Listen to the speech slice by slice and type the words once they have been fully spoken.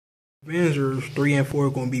Avengers 3 and 4 are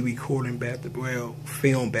going to be recording back to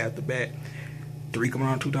filmed back to back. 3 coming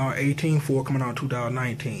out in 2018, 4 coming out in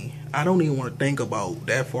 2019. I don't even want to think about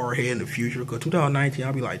that far ahead in the future, because 2019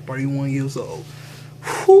 I'll be like 31 years old.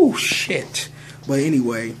 Whew, shit. But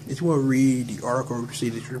anyway, if you want to read the article, see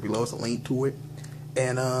the description below, it's a link to it.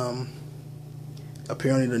 And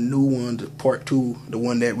apparently the new one, the part 2, the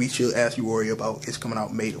one that we should actually worry about, is coming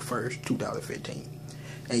out May the 1st, 2015.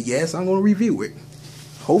 And yes, I'm going to review it.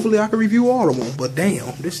 Hopefully I can review all of them, but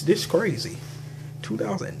damn, this is crazy.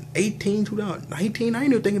 2018, 2019, I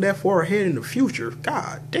ain't even thinking that far ahead in the future.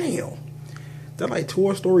 God damn. That like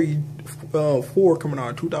Toy Story 4 coming out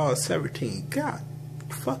in 2017. God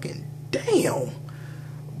fucking damn.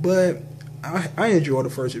 But I enjoyed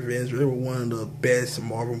the first Avengers. It was one of the best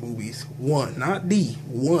Marvel movies. One of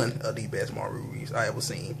the best Marvel movies I ever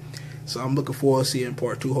seen. So I'm looking forward to seeing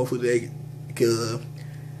part 2. Hopefully they could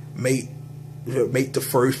make the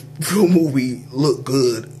first movie look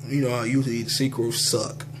good. You know, usually the sequels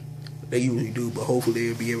suck. They usually do, but hopefully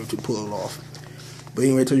they'll be able to pull it off. But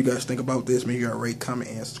anyway, until you guys think about this, make sure you rate,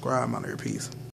 comment, and subscribe. I'm out of here. Peace.